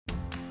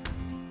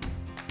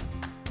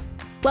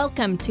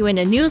Welcome to In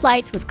a New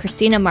Light with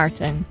Christina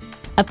Martin,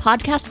 a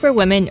podcast for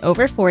women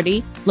over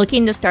 40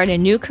 looking to start a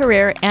new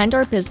career and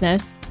or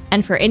business,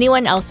 and for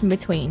anyone else in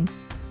between.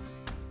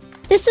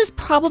 This is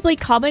probably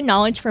common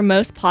knowledge for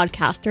most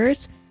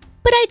podcasters,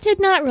 but I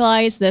did not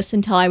realize this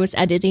until I was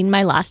editing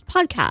my last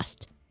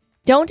podcast.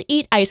 Don't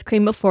eat ice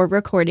cream before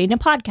recording a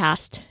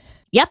podcast.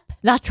 Yep,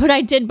 that's what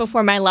I did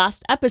before my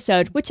last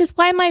episode, which is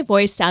why my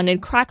voice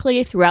sounded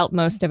crackly throughout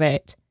most of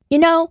it. You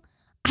know,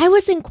 I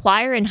was in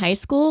choir in high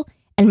school,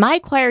 and my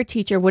choir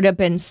teacher would have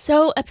been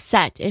so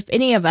upset if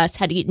any of us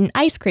had eaten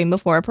ice cream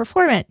before a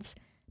performance.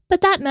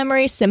 But that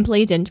memory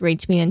simply didn't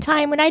reach me in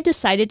time when I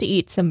decided to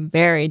eat some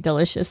very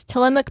delicious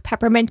Tillamook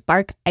peppermint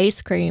bark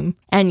ice cream.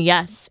 And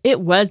yes, it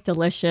was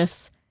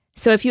delicious.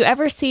 So if you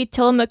ever see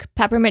Tillamook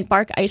peppermint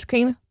bark ice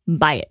cream,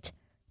 buy it.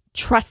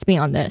 Trust me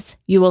on this.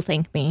 You will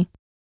thank me.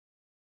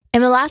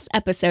 In the last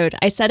episode,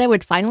 I said I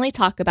would finally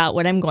talk about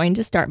what I'm going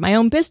to start my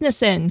own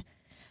business in.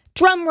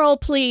 Drum roll,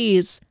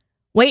 please.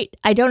 Wait,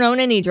 I don't own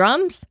any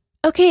drums?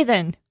 Okay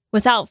then,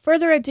 without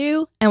further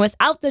ado and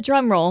without the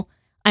drum roll,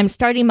 I'm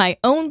starting my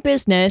own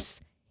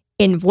business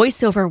in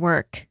voiceover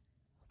work.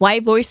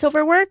 Why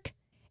voiceover work?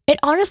 It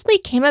honestly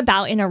came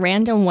about in a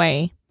random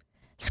way.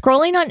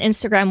 Scrolling on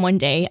Instagram one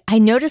day, I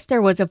noticed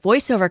there was a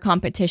voiceover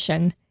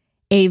competition,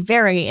 a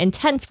very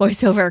intense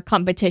voiceover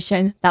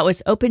competition that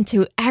was open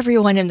to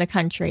everyone in the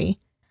country.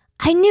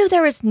 I knew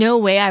there was no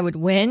way I would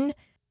win,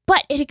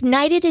 but it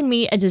ignited in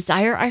me a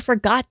desire I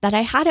forgot that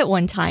I had at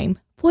one time,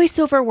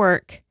 voiceover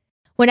work.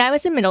 When I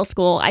was in middle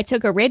school, I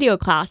took a radio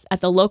class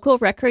at the local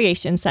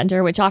recreation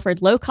center, which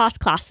offered low-cost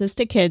classes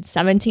to kids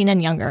 17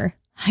 and younger.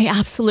 I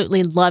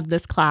absolutely loved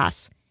this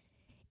class.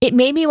 It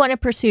made me want to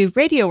pursue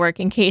radio work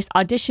in case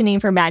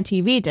auditioning for Mad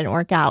TV didn't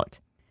work out.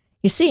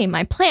 You see,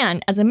 my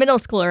plan as a middle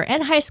schooler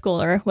and high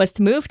schooler was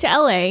to move to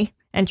LA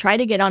and try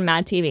to get on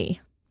Mad TV.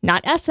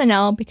 Not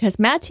SNL, because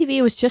Mad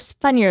TV was just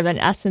funnier than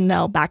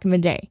SNL back in the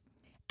day.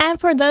 And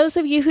for those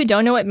of you who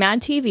don't know what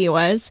Mad TV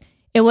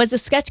was a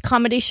sketch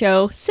comedy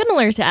show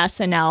similar to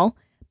SNL,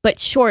 but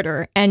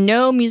shorter and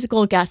no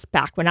musical guests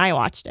back when I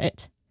watched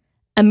it.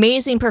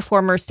 Amazing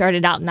performers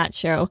started out in that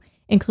show,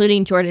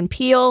 including Jordan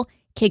Peele,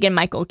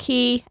 Keegan-Michael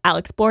Key,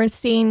 Alex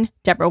Borstein,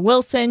 Deborah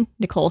Wilson,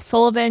 Nicole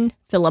Sullivan,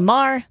 Phil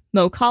Lamar,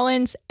 Mo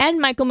Collins, and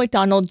Michael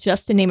McDonald,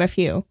 just to name a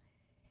few.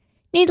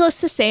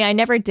 Needless to say, I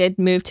never did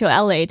move to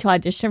LA to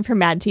audition for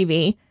Mad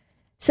TV,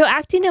 so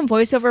acting and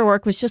voiceover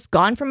work was just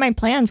gone from my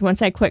plans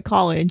once I quit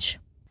college.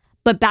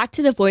 But back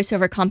to the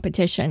voiceover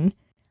competition.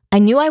 I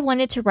knew I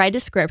wanted to write a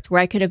script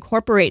where I could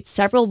incorporate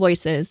several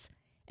voices: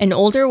 an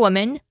older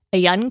woman, a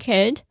young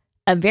kid,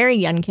 a very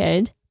young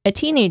kid, a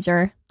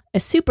teenager, a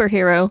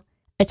superhero,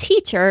 a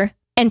teacher,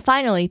 and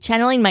finally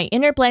channeling my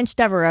inner Blanche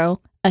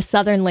Devereaux, a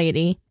Southern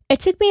lady. It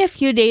took me a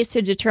few days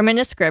to determine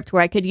a script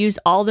where I could use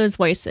all those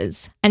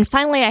voices. And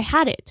finally I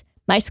had it.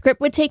 My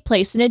script would take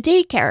place in a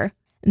daycare.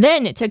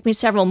 Then it took me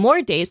several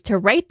more days to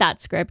write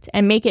that script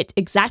and make it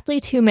exactly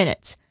 2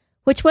 minutes,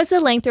 which was the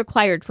length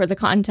required for the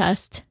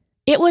contest.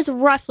 It was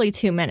roughly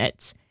 2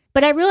 minutes,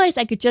 but I realized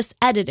I could just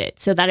edit it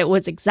so that it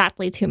was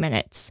exactly 2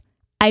 minutes.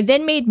 I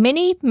then made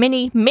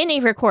many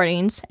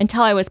recordings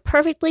until I was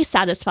perfectly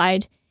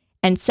satisfied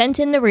and sent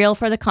in the reel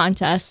for the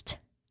contest.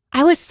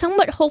 I was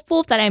somewhat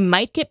hopeful that I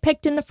might get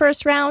picked in the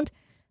first round,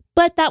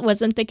 but that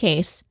wasn't the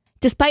case.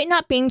 Despite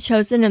not being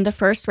chosen in the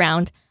first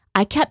round,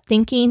 I kept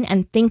thinking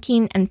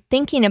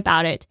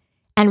about it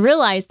and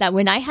realized that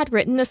when I had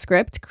written the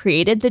script,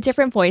 created the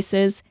different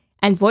voices,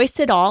 and voiced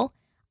it all,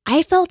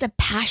 I felt a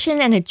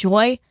passion and a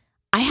joy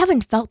I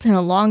haven't felt in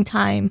a long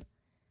time.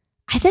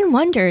 I then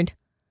wondered,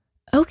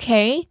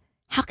 okay,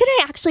 how can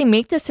I actually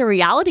make this a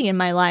reality in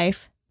my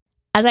life?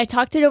 As I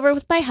talked it over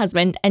with my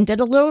husband and did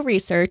a little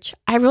research,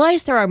 I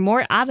realized there are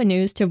more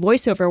avenues to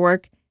voiceover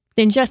work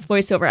than just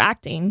voiceover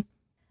acting.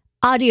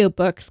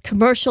 Audiobooks,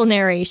 commercial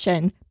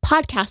narration,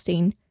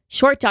 podcasting,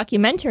 short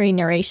documentary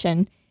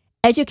narration,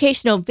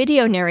 educational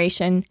video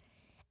narration,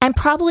 and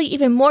probably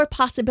even more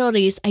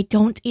possibilities I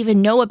don't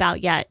even know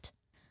about yet.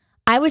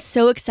 I was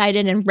so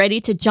excited and ready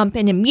to jump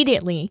in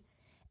immediately.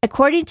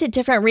 According to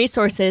different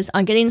resources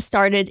on getting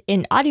started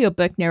in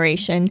audiobook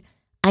narration,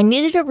 I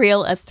needed a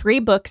reel of 3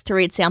 books to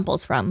read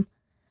samples from.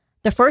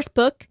 The first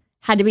book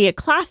had to be a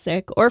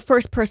classic or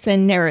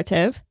first-person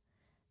narrative.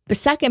 The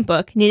second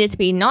book needed to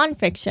be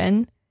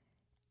nonfiction.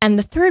 And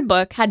the third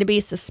book had to be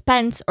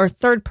suspense or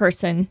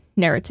third-person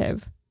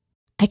narrative.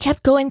 I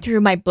kept going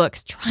through my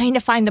books, trying to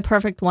find the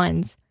perfect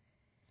ones.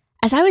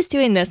 As I was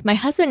doing this, my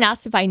husband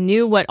asked if I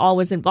knew what all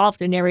was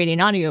involved in narrating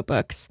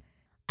audiobooks.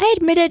 I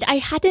admitted I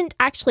hadn't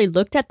actually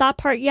looked at that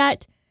part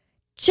yet,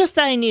 just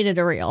that I needed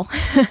a reel.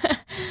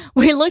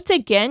 We looked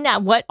again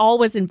at what all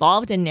was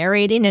involved in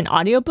narrating an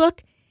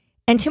audiobook,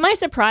 and to my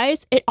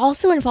surprise, it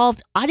also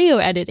involved audio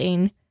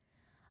editing.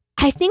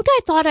 I think I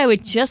thought I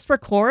would just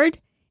record,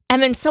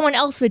 and then someone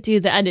else would do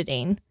the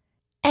editing.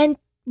 And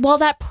while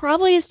that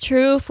probably is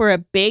true for a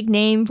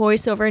big-name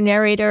voiceover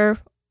narrator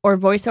or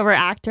voiceover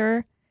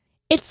actor,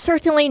 it's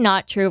certainly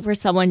not true for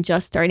someone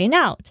just starting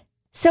out.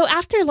 So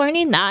after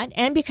learning that,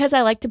 and because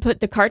I like to put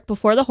the cart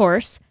before the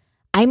horse,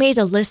 I made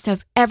a list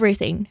of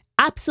everything,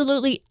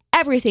 absolutely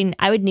everything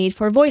I would need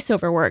for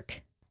voiceover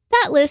work.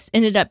 That list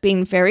ended up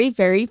being very,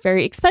 very,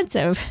 very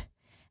expensive,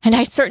 and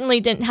I certainly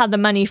didn't have the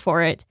money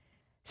for it.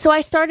 So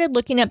I started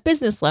looking at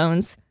business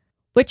loans,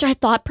 which I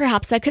thought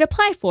perhaps I could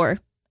apply for.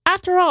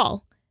 After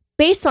all,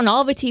 based on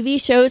all the TV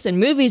shows and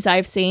movies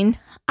I've seen,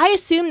 I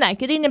assume that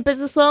getting a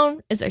business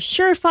loan is a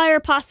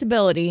surefire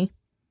possibility.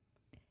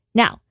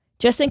 Now,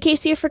 just in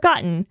case you've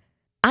forgotten,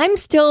 I'm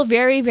still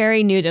very,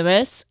 very new to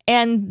this,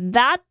 and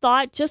that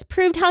thought just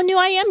proved how new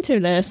I am to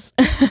this.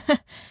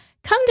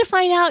 Come to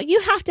find out, you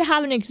have to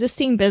have an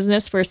existing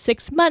business for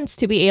 6 months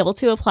to be able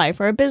to apply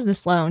for a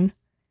business loan.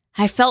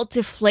 I felt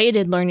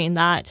deflated learning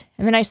that,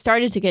 and then I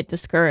started to get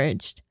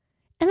discouraged.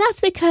 And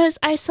that's because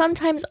I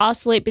sometimes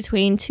oscillate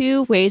between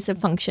two ways of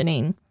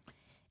functioning.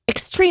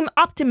 Extreme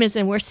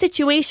optimism where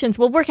situations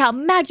will work out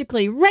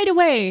magically right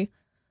away,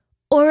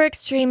 or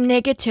extreme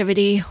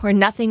negativity where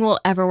nothing will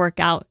ever work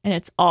out and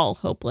it's all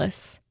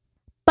hopeless.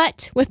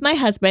 But with my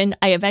husband,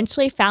 I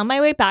eventually found my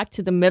way back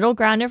to the middle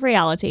ground of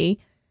reality,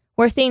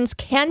 where things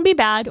can be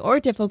bad or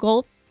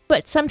difficult,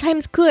 but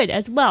sometimes good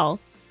as well.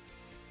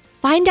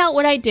 Find out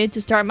what I did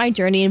to start my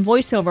journey in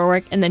voiceover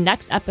work in the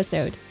next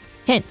episode.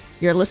 Hint,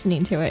 you're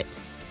listening to it.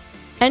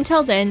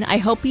 Until then, I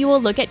hope you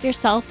will look at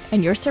yourself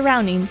and your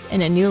surroundings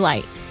in a new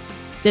light.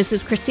 This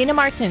is Christina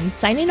Martin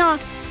signing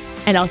off,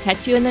 and I'll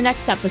catch you in the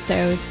next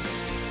episode.